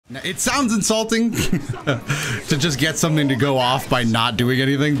Now, it sounds insulting to just get something to go off by not doing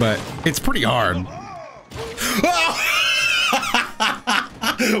anything, but it's pretty hard. Oh!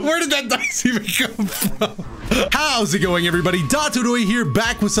 Where did that dice even come from? How's it going, everybody? Dotodoya here,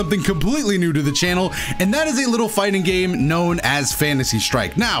 back with something completely new to the channel, and that is a little fighting game known as Fantasy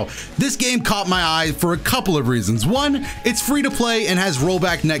Strike. Now, this game caught my eye for a couple of reasons. One, it's free to play and has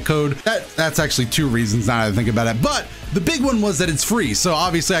rollback netcode. That's actually two reasons now that I think about it, but the big one was that it's free, so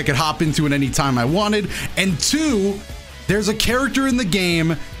obviously I could hop into it anytime I wanted. And two, there's a character in the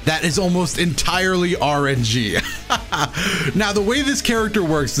game that is almost entirely RNG. Now, the way this character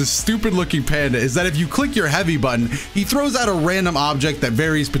works, this stupid looking panda, is that if you click your heavy button, he throws out a random object that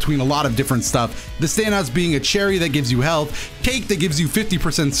varies between a lot of different stuff. The standouts being a cherry that gives you health, cake that gives you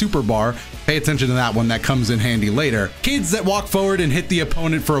 50% super bar, pay attention to that one, that comes in handy later, kids that walk forward and hit the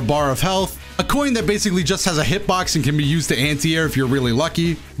opponent for a bar of health, a coin that basically just has a hitbox and can be used to anti-air if you're really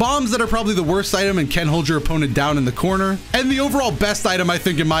lucky, bombs that are probably the worst item and can hold your opponent down in the corner, and the overall best item, I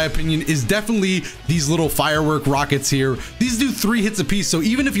think, in my opinion, is definitely these little firework rockets here. These do 3 hits apiece, so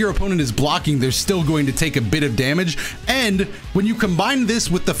even if your opponent is blocking, they're still going to take a bit of damage. And when you combine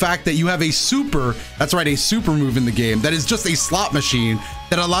this with the fact that you have a super, that's right, a super move in the game that is just a slot machine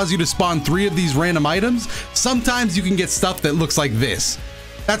that allows you to spawn 3 of these random items, sometimes you can get stuff that looks like this.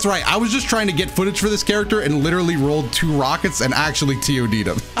 That's right, I was just trying to get footage for this character and literally rolled 2 rockets and actually TOD'd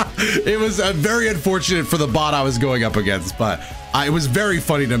him. It was very unfortunate for the bot I was going up against, but it was very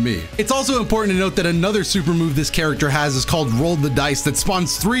funny to me. It's also important to note that another super move this character has is called Roll the Dice, that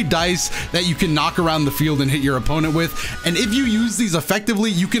spawns 3 dice that you can knock around the field and hit your opponent with. And if you use these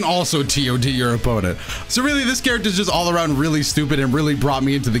effectively, you can also TOD your opponent. So really, this character is just all around really stupid and really brought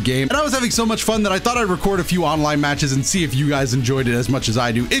me into the game. And I was having so much fun that I thought I'd record a few online matches and see if you guys enjoyed it as much as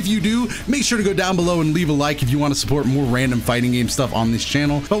I do. If you do, make sure to go down below and leave a like if you want to support more random fighting game stuff on this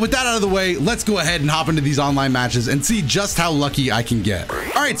channel. But with that out of the way, let's go ahead and hop into these online matches and see just how lucky I can get. All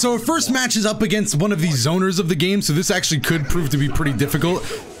right, so our first match is up against one of these zoners of the game, so this actually could prove to be pretty difficult.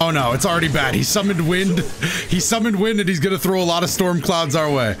 Oh no, it's already bad. He summoned wind. He summoned wind, and he's gonna throw a lot of storm clouds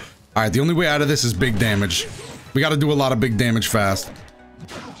our way. All right, the only way out of this is big damage. We got to do a lot of big damage fast.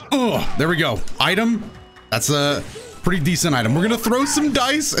 Oh, there we go. Item. That's a pretty decent item. We're gonna throw some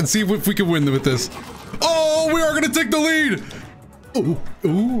dice and see if we can win with this. Oh, we are gonna take the lead. Ooh,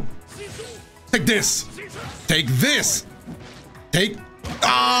 ooh. Take this. Take this. Take.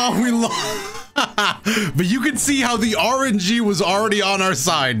 Oh, we lost. But you can see how the RNG was already on our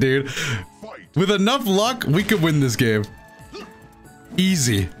side, dude. With enough luck, we could win this game.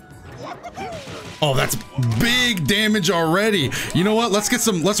 Easy. Oh, that's big damage already. You know what? Let's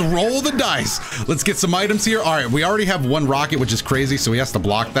roll the dice. Let's get some items here. All right, we already have 1 rocket, which is crazy, so he has to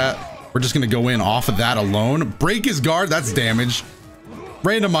block that. We're just gonna go in off of that alone. Break his guard, that's damage.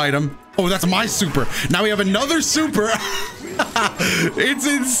 Random item. Oh, that's my super. Now we have another super. It's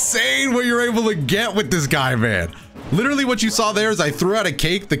insane what you're able to get with this guy, man. Literally what you saw there is I threw out a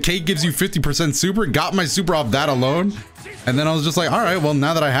cake. The cake gives you 50% super, got my super off that alone. And then I was just like, all right, well,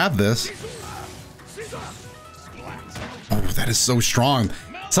 now that I have this. Oh, that is so strong.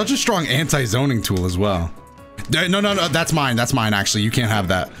 Such a strong anti-zoning tool as well. No, that's mine. That's mine, actually. You can't have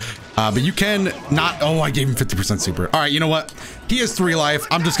that. But you can not. Oh, I gave him 50% super. All right, you know what? He has 3 life.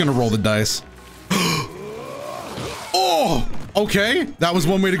 I'm just going to roll the dice. Oh, okay. That was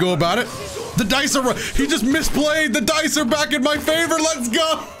one way to go about it. The dice are, he just misplayed. The dice are back in my favor. Let's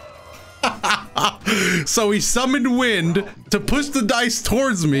go. So he summoned wind to push the dice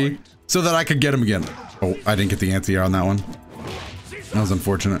towards me so that I could get him again. Oh, I didn't get the anti-air on that one. That was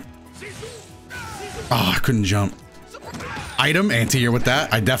unfortunate. Oh, I couldn't jump. Item, anti-air with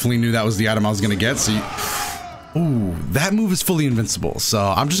that. I definitely knew that was the item I was going to get. So ooh, that move is fully invincible. So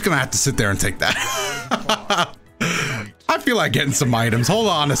I'm just going to have to sit there and take that. I feel like getting some items. Hold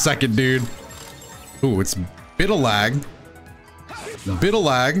on a second, dude. Ooh, it's bit of lag. Bit of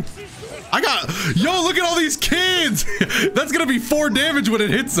lag. Yo, look at all these kids. That's going to be 4 damage when it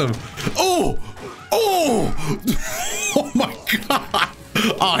hits them. Oh, oh my God.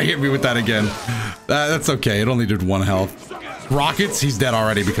 Oh, he hit me with that again. That's okay. It only did 1 health. Rockets, he's dead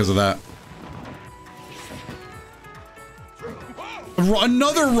already because of that.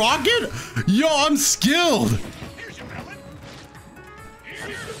 Another rocket? Yo, I'm skilled.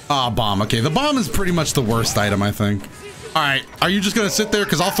 Ah, bomb. Okay, the bomb is pretty much the worst item, I think. All right, are you just gonna sit there?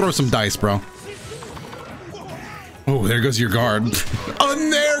 Because I'll throw some dice, bro. Oh, there goes your guard.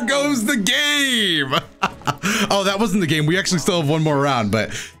 And there goes the game. Oh, that wasn't the game. We actually still have 1 more round,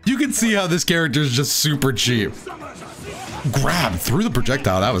 but you can see how this character is just super cheap. Grab through the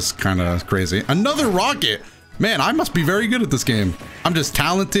projectile. That was kind of crazy. Another rocket. Man, I must be very good at this game. I'm just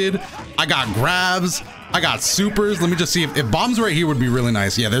talented. I got grabs. I got supers. Let me just see if bombs right here would be really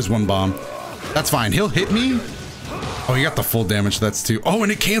nice. Yeah, there's one bomb. That's fine. He'll hit me. Oh, he got the full damage. That's two. Oh,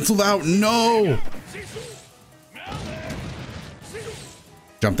 and it canceled out. No.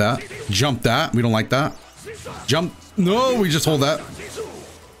 Jump that. Jump that. We don't like that. Jump. No, we just hold that.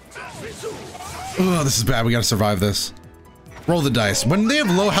 Oh, this is bad. We got to survive this. Roll the dice. When they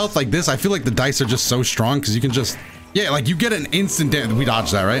have low health like this, I feel like the dice are just so strong because you can just, yeah, like you get an instant damage. We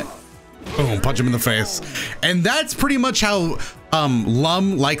dodged that, right? Boom, punch him in the face. And that's pretty much how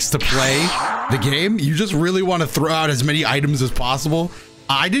Lum likes to play the game. You just really want to throw out as many items as possible.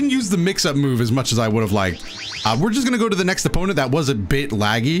 I didn't use the mix-up move as much as I would have liked. We're just going to go to the next opponent. That was a bit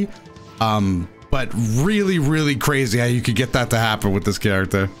laggy. But really, really crazy how you could get that to happen with this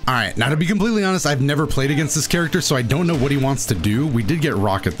character. All right, now to be completely honest, I've never played against this character, so I don't know what he wants to do. We did get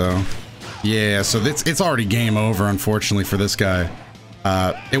Rocket though. Yeah, so it's already game over, unfortunately, for this guy.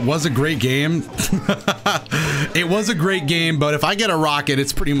 It was a great game. It was a great game, but if I get a Rocket,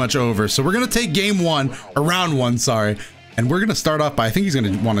 it's pretty much over. So we're gonna take game one, or round one, sorry. And we're gonna start off by, I think he's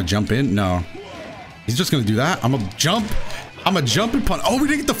gonna wanna jump in. No, he's just gonna do that. I'm gonna jump and punt. Oh, we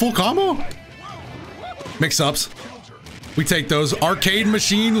didn't get the full combo? Mix-ups. We take those. Arcade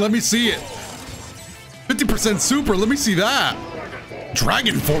machine, let me see it. 50% super, let me see that.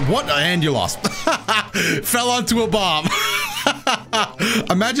 Dragon Form, what? And you lost. Fell onto a bomb.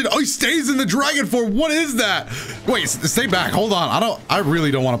 Imagine, oh, he stays in the Dragon Form. What is that? Wait, stay back, hold on. I really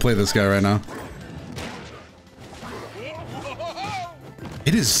don't want to play this guy right now.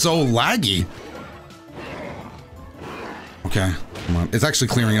 It is so laggy. Okay, come on. It's actually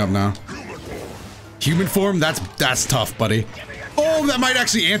clearing up now. Human form, that's tough, buddy. Oh, that might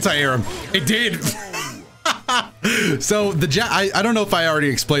actually anti-air him. It did. So the I don't know if I already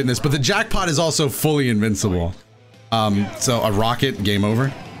explained this, but the jackpot is also fully invincible. So a rocket, game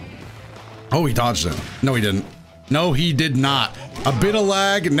over. Oh, he dodged it. No, he didn't. No, he did not. A bit of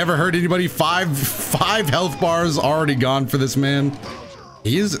lag, never hurt anybody. Five health bars already gone for this man.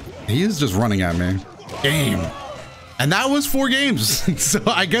 He is just running at me. Game. And that was 4 games. So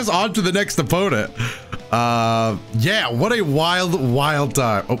I guess on to the next opponent. Yeah, what a wild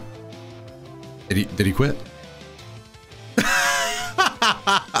time. Oh, did he quit?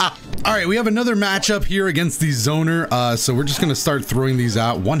 All right, we have another matchup here against the Zoner. So we're just gonna start throwing these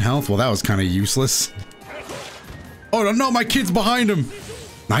out. 1 health. Well, that was kind of useless. Oh no, my kid's behind him.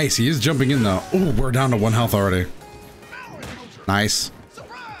 Nice, he is jumping in though. Oh, we're down to 1 health already. Nice.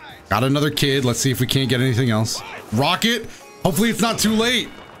 Got another kid. Let's see if we can't get anything else. Rocket. Hopefully it's not too late.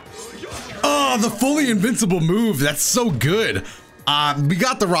 Oh, the fully invincible move. That's so good. We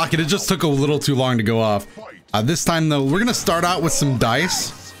got the rocket. It just took a little too long to go off. This time though, we're gonna start out with some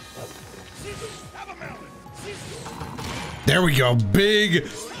dice. There we go. Big.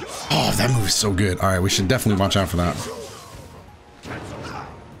 Oh, that move is so good. All right, we should definitely watch out for that.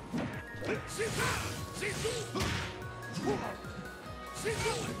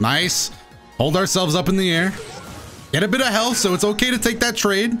 Nice. Hold ourselves up in the air. Get a bit of health, so it's okay to take that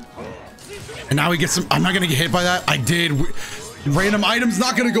trade. And now we get some. I'm not gonna get hit by that. I did. Random item's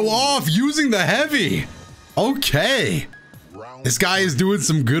not gonna go off using the heavy. Okay. This guy is doing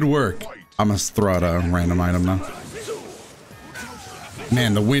some good work. I'm gonna throw out a random item now.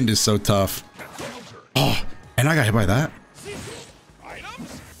 Man, the wind is so tough. Oh, and I got hit by that.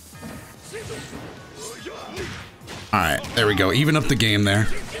 All right, there we go. Even up the game there.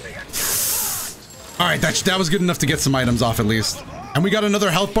 All right, that was good enough to get some items off at least. And we got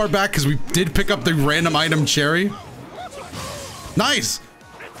another health bar back because we did pick up the random item cherry. Nice.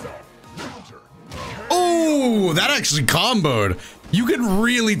 Oh, that actually comboed. You can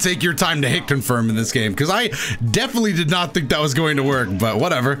really take your time to hit confirm in this game because I definitely did not think that was going to work, but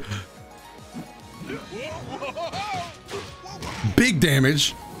whatever. Big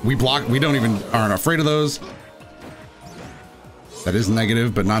damage. We block. We aren't afraid of those. That is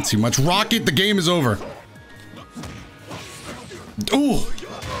negative, but not too much. Rocket, the game is over. Ooh,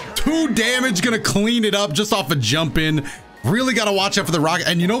 2 damage, gonna clean it up just off a jump in. Really gotta watch out for the rocket.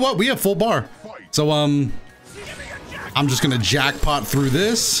 And you know what? We have full bar. So, I'm just gonna jackpot through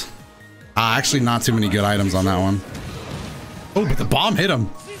this. Actually, not too many good items on that one. Oh, but the bomb hit him.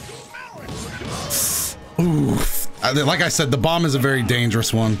 Ooh, like I said, the bomb is a very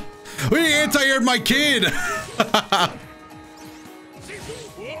dangerous one. We anti-aired my kid.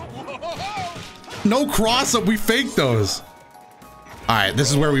 No cross up, we faked those. All right, this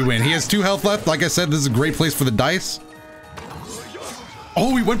is where we win. He has 2 health left. Like I said, this is a great place for the dice.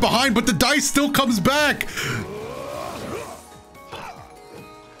 Oh, he went behind, but the dice still comes back.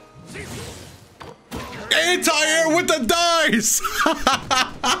 Anti-air with the dice.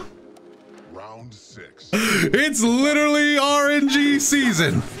 Round 6. It's literally RNG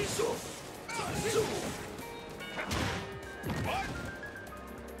season.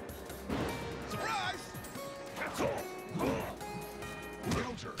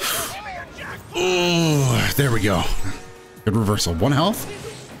 Oh, there we go. Good reversal. 1 health.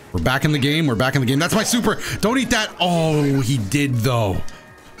 We're back in the game. We're back in the game. That's my super. Don't eat that. Oh, he did though.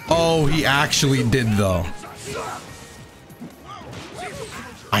 Oh, he actually did though.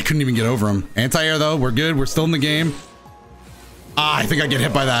 I couldn't even get over him. Anti-air though. We're good. We're still in the game. Ah, I think I get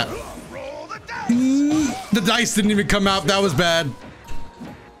hit by that. The dice didn't even come out. That was bad.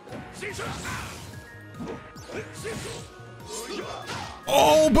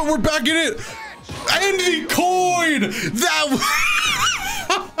 Oh, but we're back in it. And the coin. That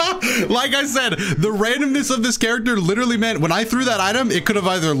like I said, the randomness of this character literally meant when I threw that item, it could have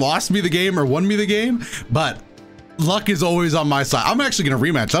either lost me the game or won me the game, but luck is always on my side. I'm actually going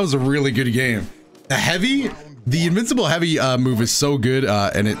to rematch. That was a really good game. The invincible heavy move is so good,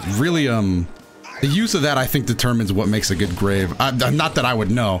 and it really, the use of that, I think, determines what makes a good grave. Not that I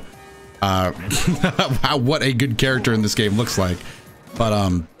would know what a good character in this game looks like, but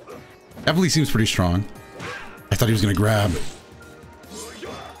definitely seems pretty strong. I thought he was going to grab.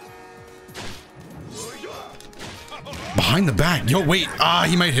 Behind the back. Yo, wait. Ah,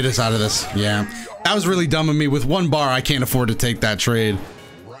 he might hit us out of this. Yeah. That was really dumb of me. With 1 bar, I can't afford to take that trade.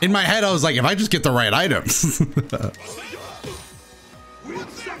 In my head, I was like, if I just get the right items.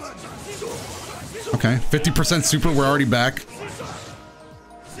 Okay. 50% super. We're already back.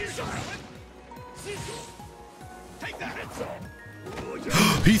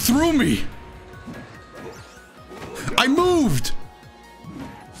 He threw me. I moved.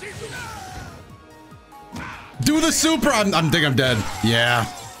 Do the super. I think I'm dead. Yeah.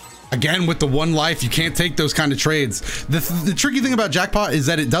 Again, with the 1 life, you can't take those kind of trades. The tricky thing about Jackpot is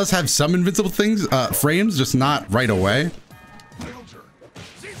that it does have some invincible things, frames, just not right away.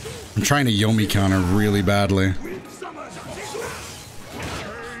 I'm trying to Yomi counter really badly.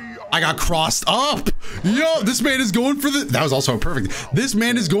 I got crossed up. Yo, this man is going for the... That was also perfect. This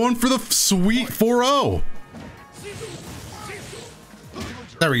man is going for the sweet 4-0.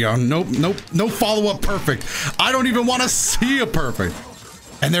 There we go. Nope, nope, no follow-up perfect. I don't even want to see a perfect.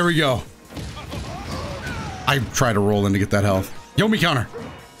 And there we go. I try to roll in to get that health. Yomi counter.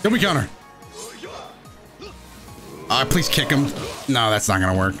 Yomi counter. Please kick him. No, that's not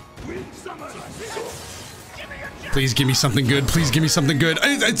gonna work. Please give me something good. Please give me something good.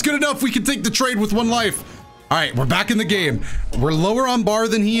 It's good enough. We can take the trade with 1 life. All right, we're back in the game. We're lower on bar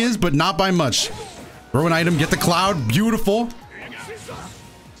than he is, but not by much. Throw an item, get the cloud. Beautiful.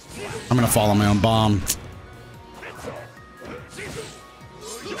 I'm gonna fall on my own bomb.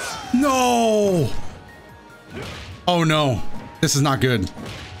 No! Oh no. This is not good.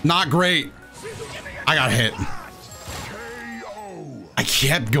 Not great. I got hit. I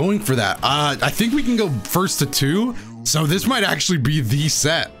kept going for that. I think we can go first to 2. So this might actually be the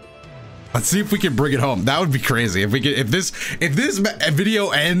set. Let's see if we can bring it home. That would be crazy. If we could, if this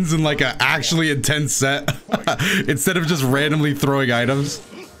video ends in like a actually intense set instead of just randomly throwing items.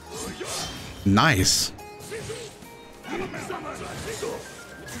 Nice.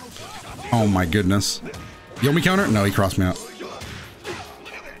 Oh my goodness. Yomi counter? No, he crossed me out.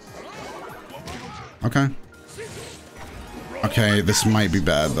 Okay. Okay, this might be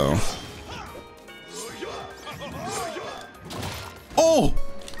bad though. Oh!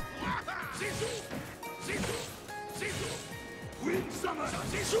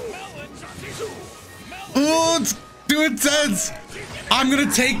 Oh, it's too intense! I'm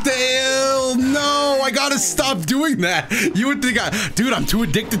gonna take the L. No, I gotta stop doing that. You would think dude, I'm too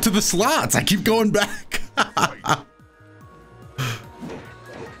addicted to the slots. I keep going back.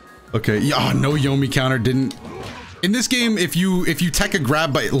 Okay, yeah, no Yomi counter didn't. In this game, if you tech a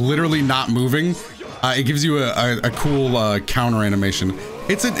grab by literally not moving, it gives you a cool counter animation.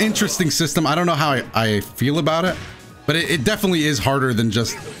 It's an interesting system. I don't know how I feel about it, but it definitely is harder than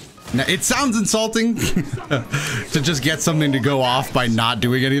just. Now, it sounds insulting to just get something to go off by not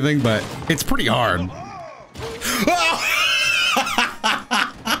doing anything, but it's pretty hard. Oh!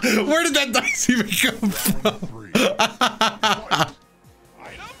 Where did that dice even come from?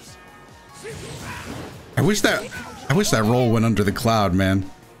 I wish that roll went under the cloud, man.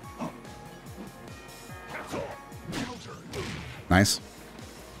 Nice.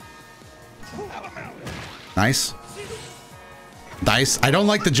 Nice. Dice. I don't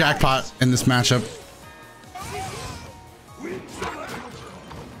like the jackpot in this matchup.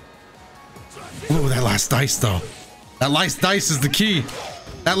 Oh, that last dice though. That last dice is the key.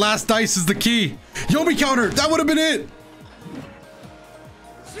 That last dice is the key. Yomi counter, that would have been it.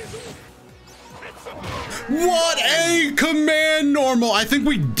 What a command normal. I think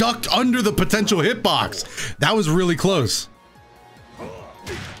we ducked under the potential hitbox. That was really close. All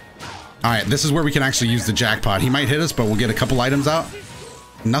right, this is where we can actually use the jackpot. He might hit us, but we'll get a couple items out.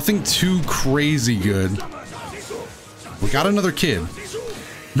 Nothing too crazy good. We got another kid.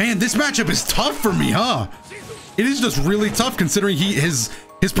 Man, this matchup is tough for me, huh? It is just really tough considering his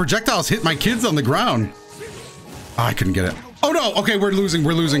projectiles hit my kids on the ground. Oh, I couldn't get it. Oh no, okay, we're losing,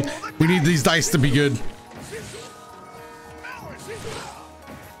 we're losing. We need these dice to be good.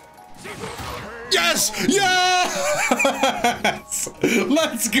 Yes! Yes!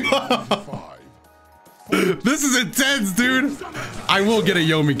 Let's go! This is intense, dude. I will get a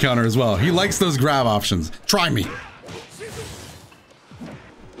Yomi counter as well. He likes those grab options. Try me.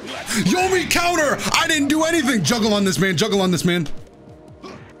 Yomi counter! I didn't do anything. Juggle on this man. Juggle on this man.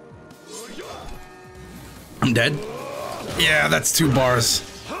 I'm dead. Yeah, that's 2 bars.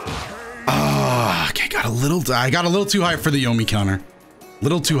 Ah, okay, I got a little too high for the Yomi counter.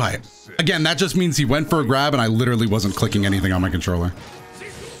 Little too high. Again, that just means he went for a grab and I literally wasn't clicking anything on my controller.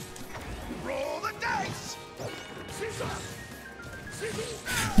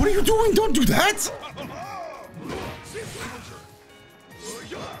 What are you doing? Don't do that!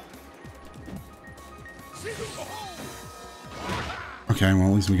 Okay, well,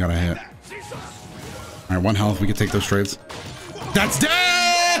 at least we got a hit. All right, 1 health. We can take those trades. That's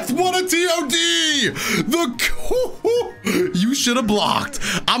death! What a TOD! You should have blocked.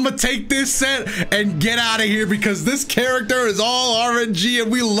 I'm gonna take this set and get out of here because this character is all RNG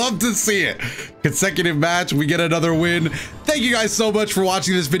and we love to see it. Consecutive match, we get another win. Thank you guys so much for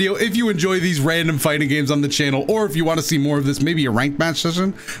watching this video. If you enjoy these random fighting games on the channel, or if you want to see more of this, maybe a ranked match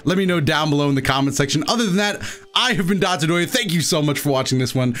session, let me know down below in the comment section. Other than that, I have been Dotodoya. Thank you so much for watching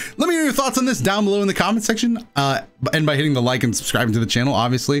this one. Let me know your thoughts on this down below in the comment section, and by hitting the like and subscribing to the channel,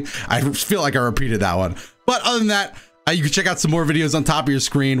 obviously. I feel like I repeated that one. But other than that, you can check out some more videos on top of your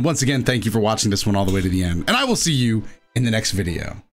screen. Once again, thank you for watching this one all the way to the end, and I will see you in the next video.